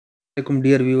Assalamualaikum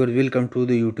dear viewers, welcome to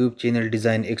the YouTube channel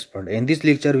Design Expert. In this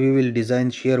lecture, we will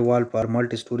design shear wall for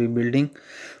multi-story building.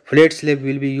 Flat slab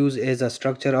will be used as a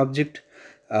structure object.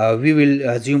 We will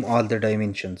assume all the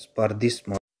dimensions for this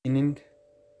model. In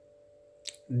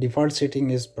default setting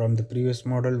is from the previous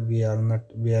model. We are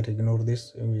ignore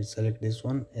this. We select this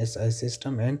one SI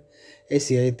system and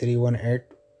ACI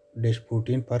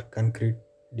 318-14 per concrete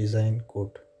design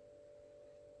code.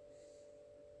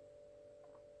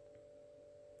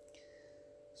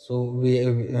 So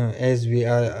as we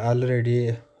are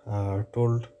already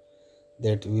told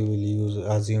that we will use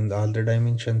assume all the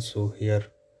dimensions, so here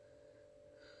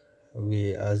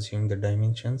we assume the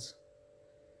dimensions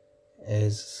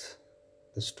as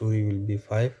the story will be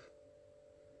 5,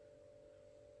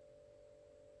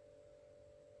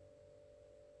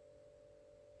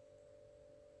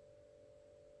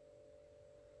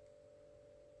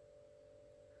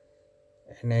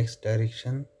 and x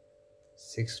direction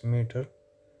 6 meter,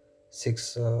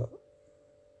 6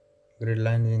 grid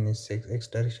line in 6, x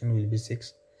direction will be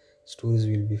 6, stories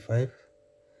will be 5,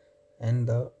 and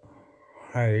the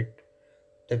height,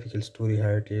 typical story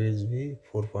height is be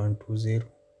 4.20,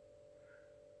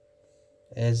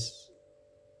 as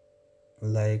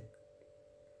like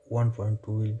 1.2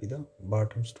 will be the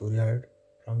bottom story height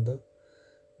from the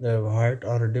height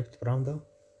or depth from the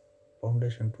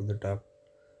foundation to the top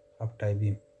of tie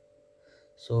beam.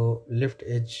 So left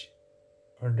edge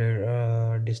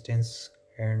distance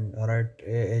and right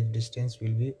edge distance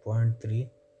will be 0.3,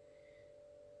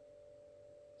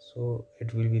 so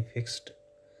it will be fixed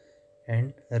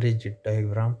and rigid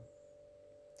diagram.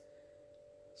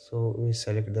 So we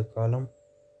select the column.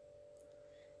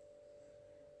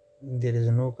 There is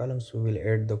no column, so we'll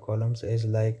add the columns as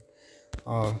like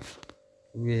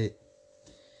we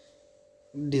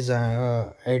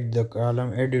design edit the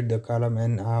column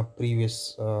in a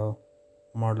previous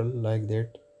model like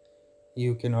that.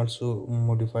 You can also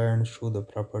modify and show the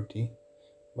property,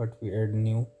 but we add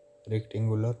new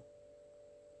rectangular.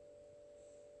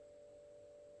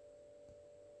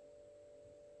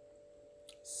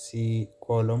 C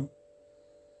column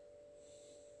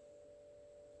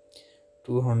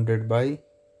 200 by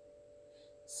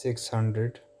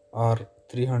 600 or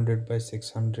 300 by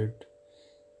 600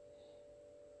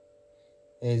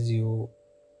 as you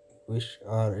wish,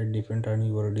 or it depend on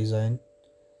your design.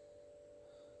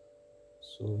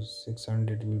 So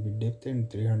 600 will be depth and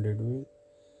 300 will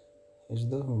is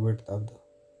the width of the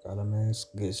column. And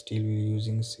steel will be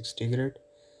using 60 grade,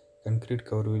 concrete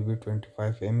cover will be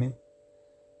 25 mm,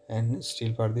 and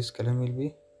steel for this column will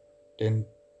be 10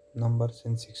 numbers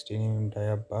and 16 mm die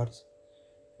of bars.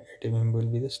 8 mm will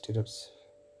be the stirrups.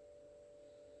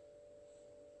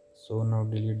 So now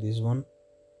delete this one.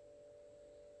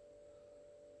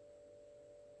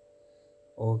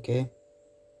 Okay,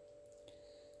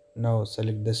 now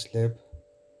select the slab.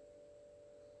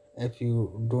 If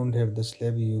you don't have the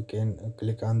slab, you can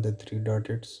click on the 3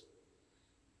 dots,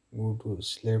 go to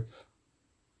slab,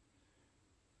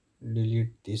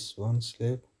 delete this one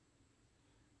slab,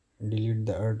 delete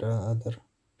the other.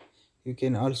 You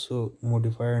can also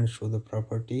modify and show the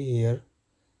property here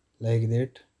like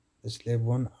that. The slab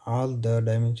one, all the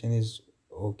dimension is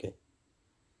okay.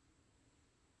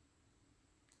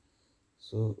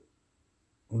 So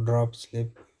drop slab,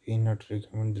 we not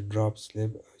recommend the drop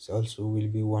slab, is also will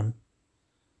be 1.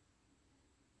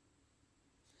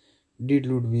 Dead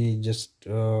load we just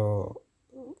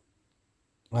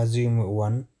assume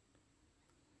 1.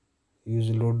 Use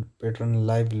load pattern,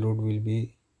 live load will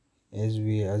be as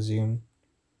we assume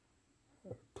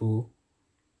 2,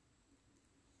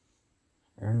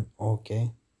 and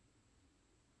okay.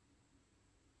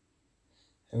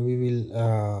 We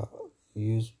will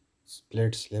use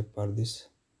split slab for this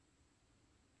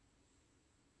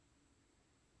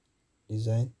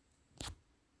design.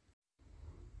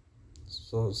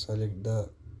 So select the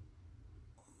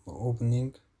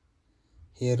opening,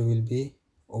 here will be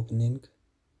opening,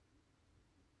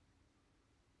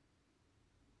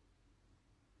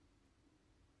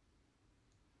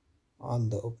 all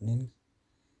the openings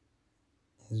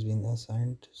has been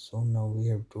assigned. So now we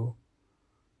have to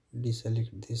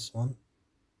deselect this one.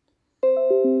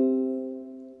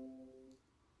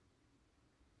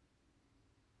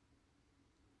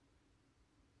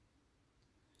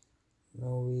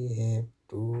 Now we have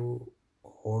to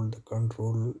hold the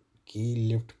control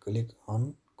key, left click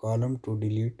on column to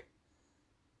delete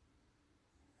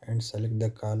and select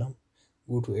the column.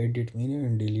 Go to edit menu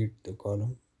and delete the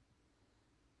column.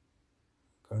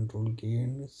 Control key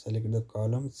and select the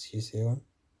column C7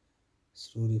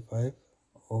 story 5.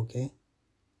 Okay,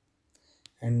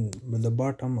 and the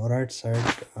bottom right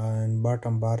side and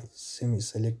bottom bar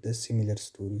select the similar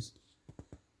stories.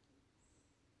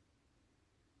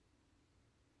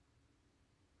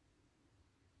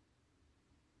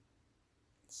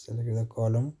 Select the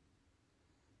column.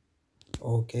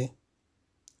 Okay,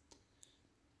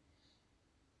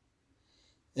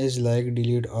 is like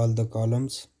delete all the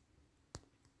columns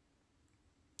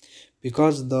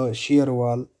because the shear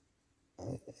wall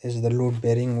is the load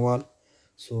bearing wall.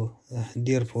 So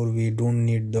therefore we don't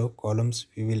need the columns.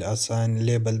 We will assign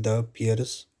label the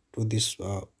piers to this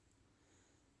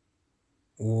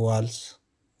walls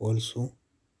also.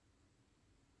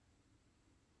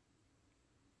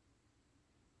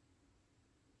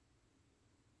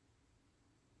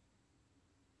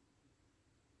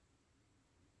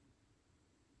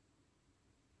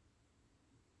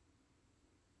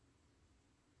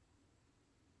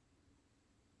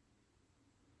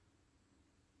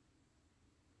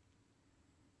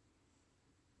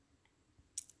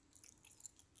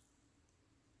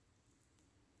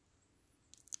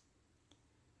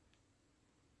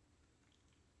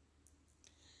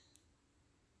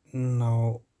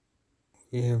 Now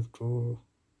we have to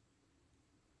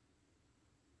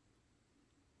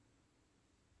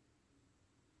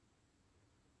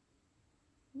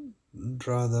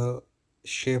draw the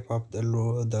shape of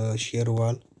the shear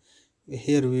wall.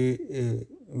 Here we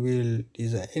will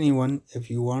design anyone if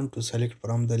you want to select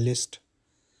from the list.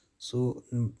 So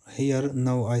here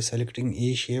now I selecting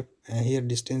A shape, and here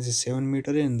distance is 7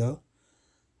 meter and the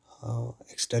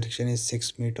x direction is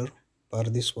 6 meter per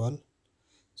this wall.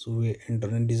 So we enter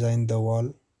and design the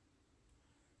wall.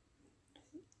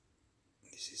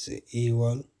 This is a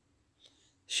wall,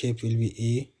 shape will be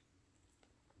A.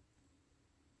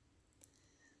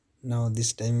 Now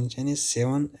this dimension is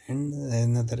 7 and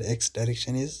another x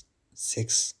direction is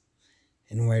 6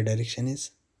 and y direction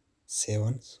is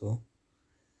 7. So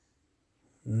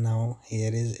now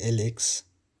here is lx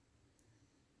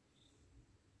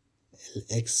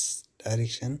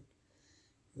direction,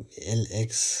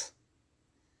 lx,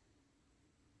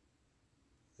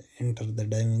 enter the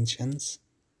dimensions.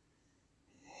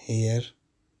 Here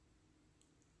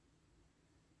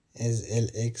is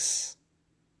lx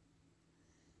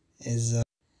is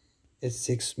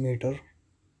 6 meter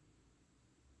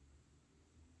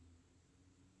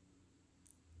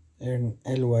and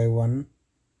ly1,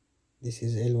 this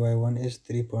is ly1 is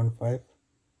 3.5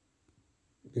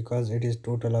 because it is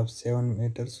total of 7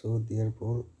 meters, so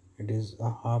therefore it is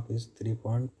a half is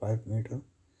 3.5 meter,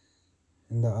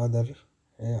 and the other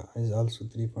is also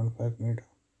 3.5 meter.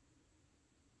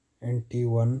 And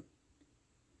t1,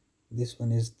 this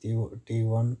one is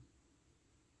t1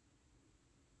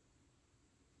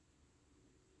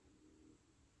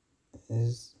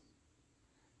 is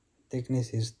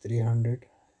thickness is 300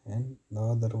 and the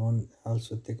other one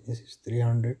also thickness is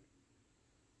 300.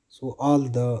 So all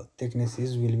the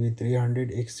thicknesses will be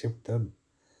 300 except the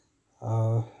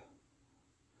uh,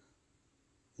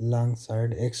 long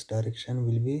side x direction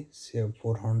will be say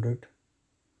 400,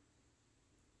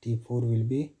 t4 will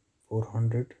be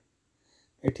 400.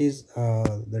 It is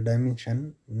the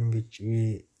dimension which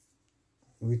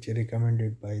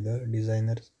recommended by the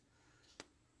designers,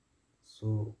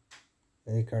 so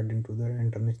according to the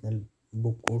international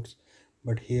book codes,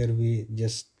 but here we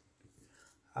just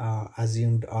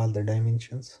assumed all the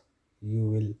dimensions. You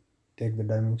will take the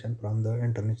dimension from the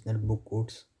international book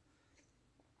codes.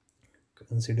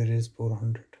 Consider is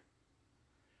 400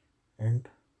 and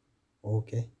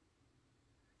okay.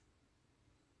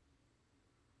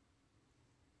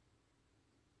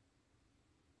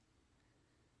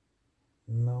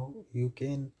 Now you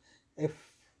can, if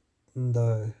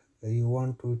the you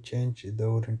want to change the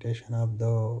orientation of the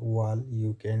wall,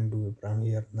 you can do from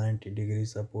here 90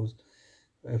 degrees. Suppose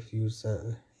if you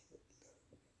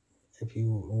if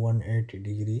you 180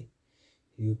 degree,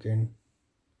 you can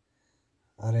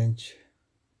arrange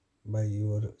by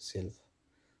yourself.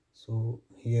 So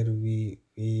here we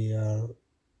are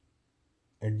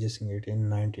adjusting it in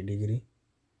 90 degree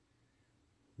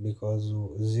because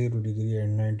 0 degree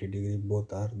and 90 degree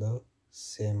both are the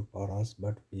same for us,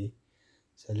 but we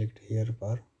select here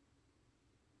for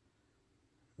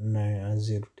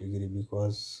 0 degree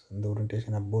because the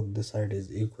orientation of both the side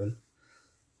is equal,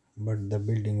 but the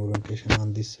building orientation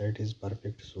on this side is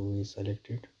perfect, so we select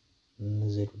it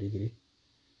 0 degree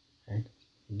and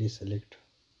deselect.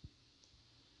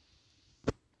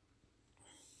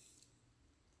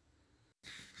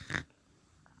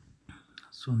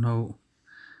 So now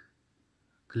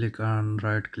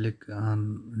right click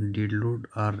on dead load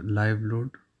or live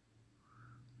load,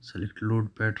 select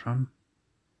load pattern,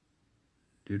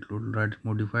 did load, right,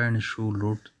 modify and show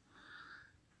load.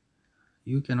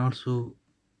 You can also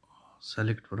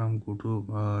select from go to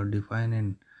define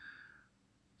and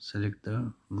select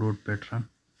the load pattern,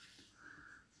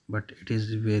 but it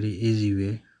is very easy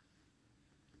way.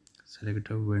 Select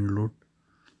a wind load.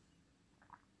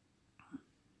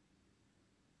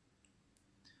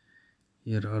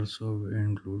 Here also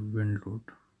wind load.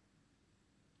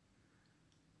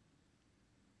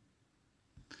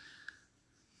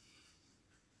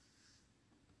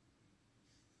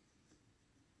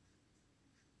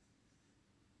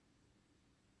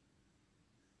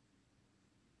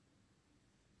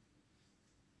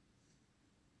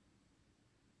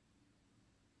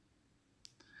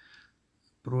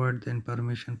 Provide the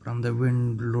information from the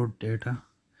wind load data.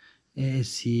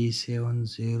 AC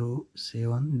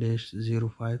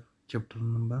 707-05, chapter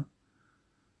number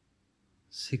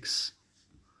 6.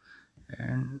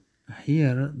 And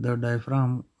here the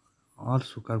diaphragm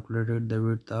also calculated the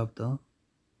width of the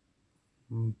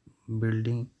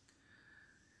building,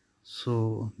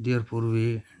 so therefore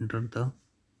we enter the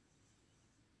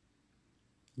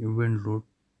wind load.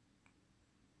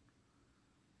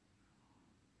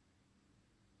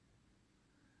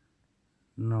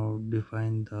 Now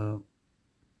define the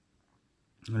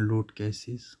load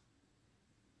cases.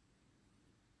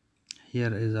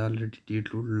 Here is already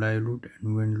dead load, live load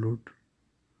and wind load.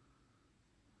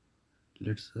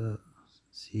 Let's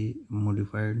see,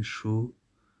 modify and show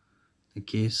the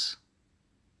case.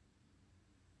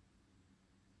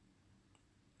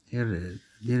 Here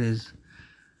there is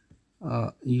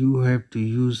you have to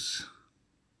use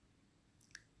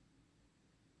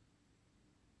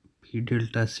P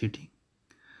delta setting.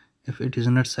 If it is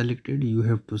not selected, you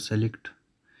have to select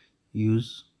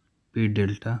use P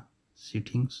delta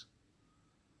settings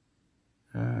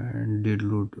and dead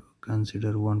load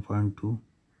consider 1.2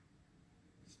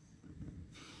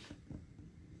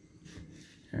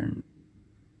 and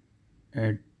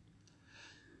add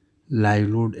live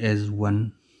load as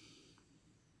 1.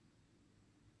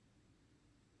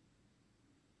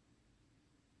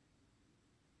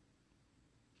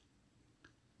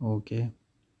 Okay.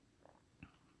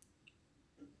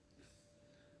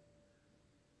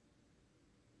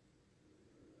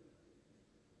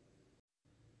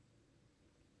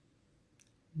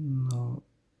 Now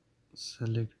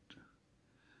select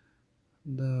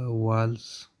the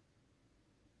walls.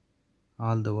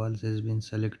 All the walls has been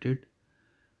selected.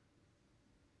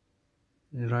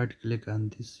 Right click on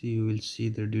this, you will see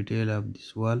the detail of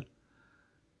this wall,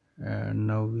 and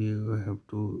now we have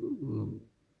to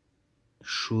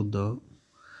show the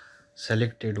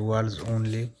selected walls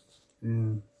only.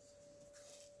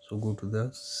 So go to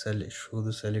the show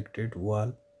the selected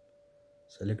wall,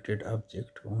 selected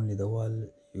object, only the wall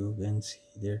you can see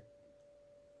that.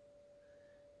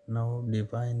 Now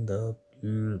define the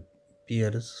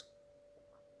piers.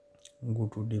 Go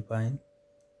to define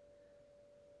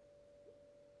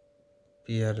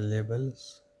pier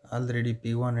labels. Already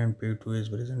P1 and P2 is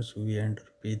present, so we enter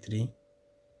P3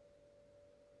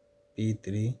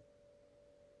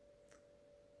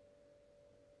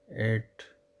 add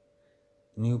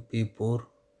new P4.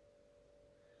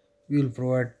 We will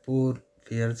provide 4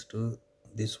 piers to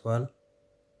this wall.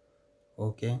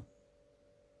 Okay.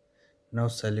 Now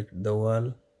select the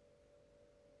wall,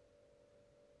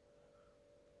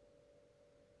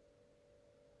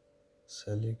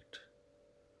 select.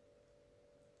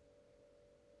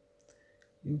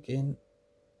 You can,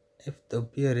 if the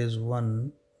pier is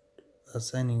 1,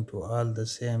 assigning to all the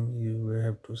same, you will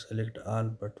have to select all,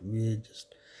 but we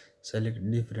just select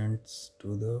difference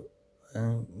to the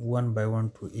one by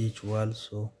one to each wall.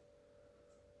 So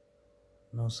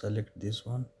now select this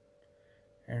one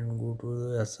and go to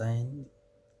the assign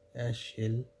as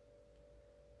shell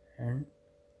and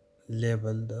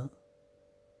label the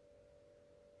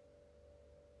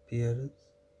pier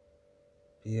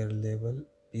label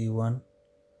P1.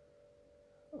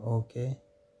 Okay.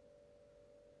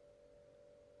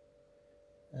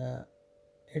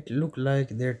 It look like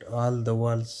that all the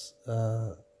walls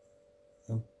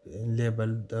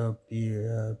label the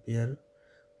pier,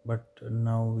 but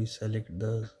now we select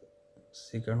the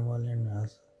second wall and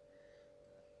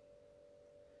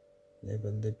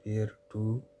label the pier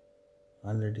 2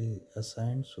 already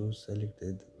assigned, so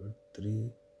selected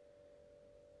 3.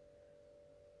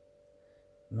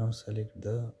 Now select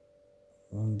the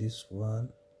on this wall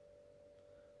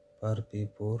per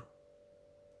P4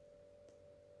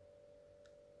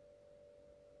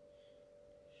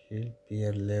 shell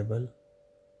pier label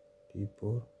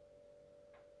P4.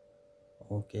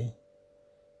 Okay,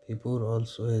 P4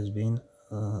 also has been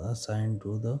assigned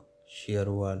to the shear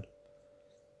wall.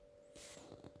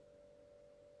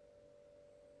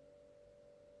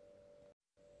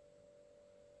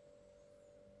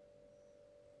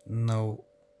 Now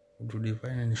to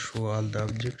define and show all the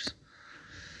objects.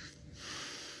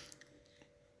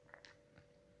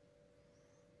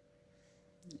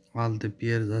 All the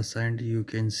pairs assigned, you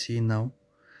can see now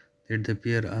that the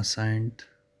pair assigned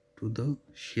to the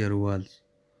shear walls.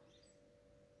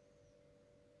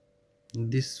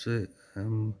 This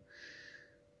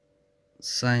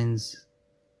signs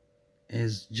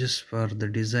is just for the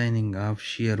designing of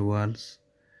shear walls,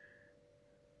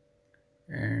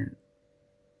 and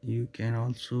you can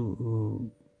also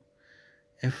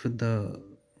if the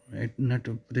it not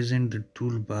present the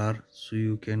toolbar, so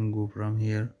you can go from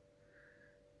here.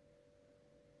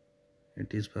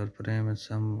 It is for frame,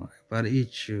 some for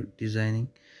each designing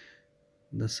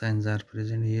the signs are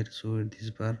present here, so it is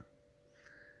for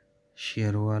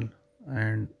shear wall.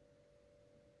 And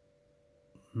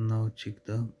now check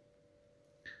the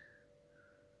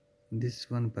this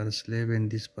one per slab and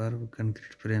this per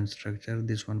concrete frame structure,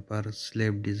 this one per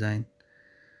slab design.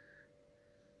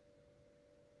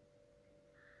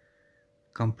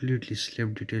 Completely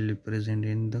slab detail present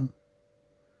in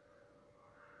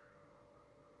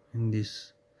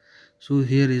this. So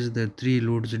here is the three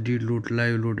loads: dead load,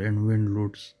 live load and wind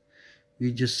loads.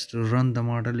 We just run the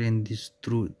model in this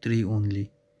through three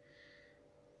only.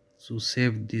 So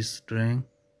save this drawing.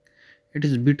 It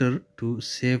is better to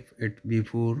save it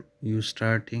before you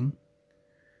starting,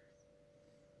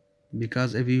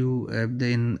 because if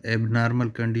the in abnormal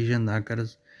condition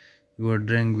occurs, your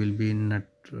drawing will be not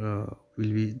will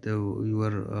be the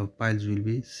your files will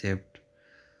be saved.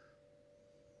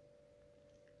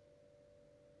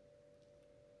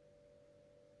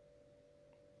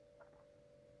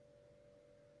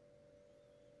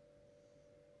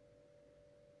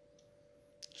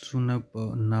 So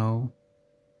now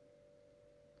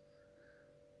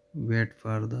wait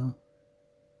for the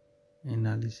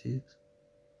analysis.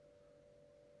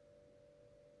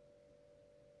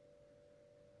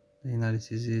 The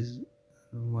analysis is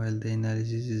while the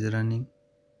analysis is running,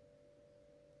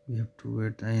 we have to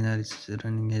wait. The analysis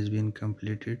running has been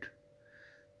completed.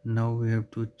 Now we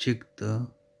have to check the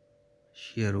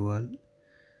shear wall,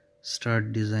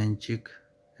 start design check,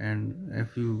 and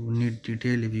if you need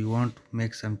detail, if you want to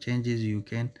make some changes, you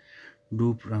can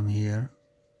do from here.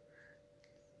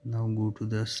 Now go to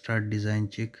the start design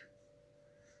check.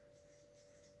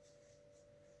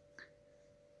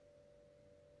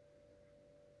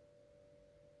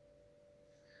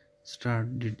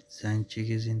 Start design check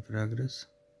is in progress.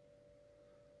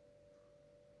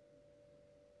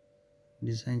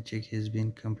 Design check has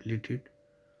been completed.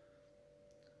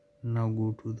 Now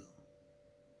go to the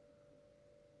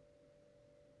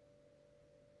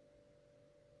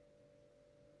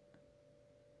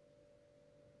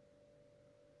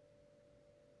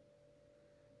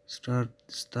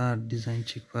start design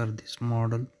check for this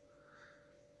model.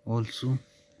 Also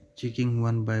checking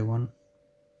one by one.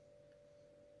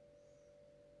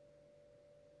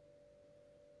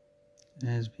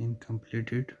 Has been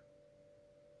completed.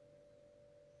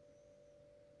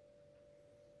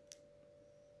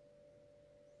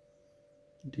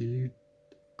 Delete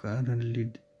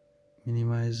currently,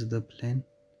 minimize the plane,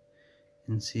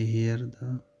 and see here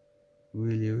the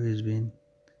value has been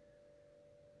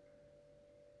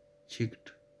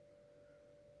checked.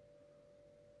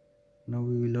 Now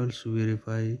we will also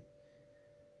verify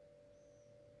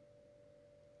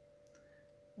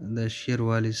the shear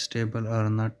wall is stable or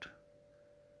not,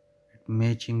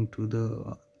 matching to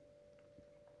the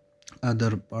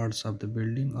other parts of the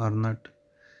building or not.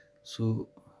 So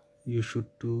you should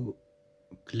to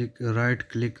right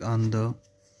click on the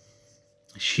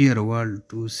shear wall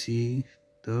to see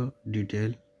the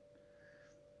detail.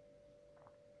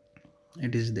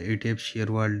 It is the Etab shear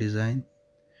wall design.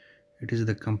 It is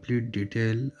the complete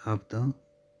detail of the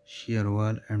shear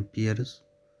wall and piers.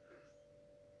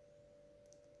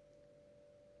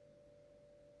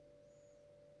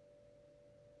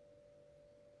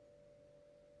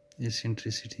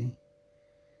 Eccentricity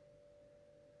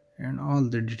and all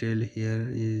the detail here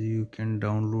is, you can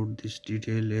download this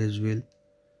detail as well.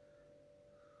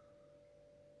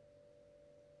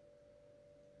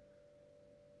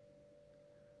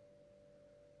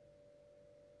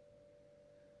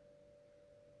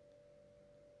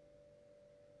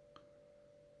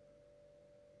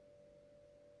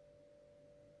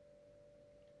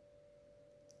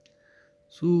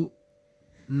 So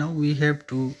now we have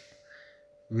to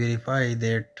verify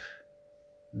that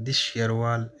this shear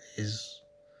wall is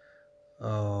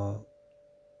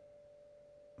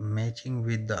matching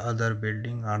with the other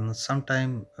building or not.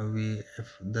 Sometime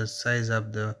if the size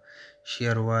of the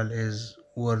shear wall is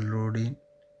overloading,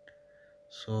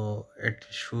 so it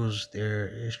shows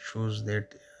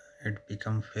that it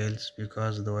become fails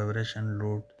because the vibration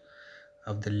load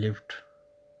of the lift,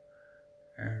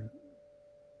 and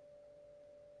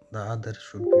the other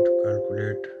should be to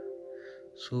calculate.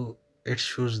 So it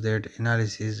shows that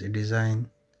analysis design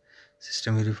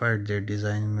system verified that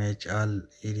design match all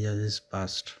areas is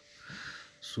passed.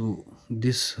 So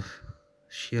this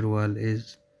shear wall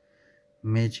is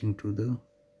matching to the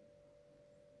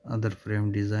other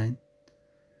frame design.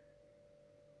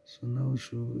 So now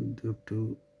should have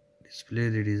to display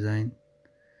the design.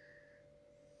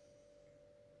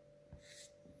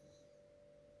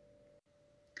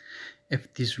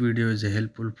 If this video is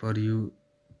helpful for you,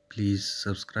 please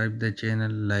subscribe the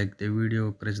channel, like the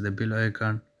video, press the bell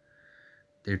icon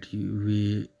that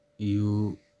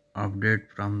you update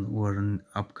from our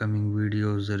upcoming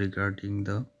videos regarding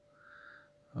the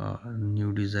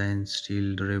new designs,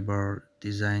 steel rebar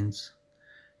designs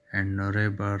and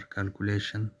rebar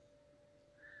calculation.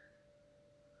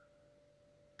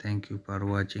 Thank you for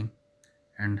watching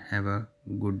and have a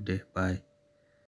good day. Bye.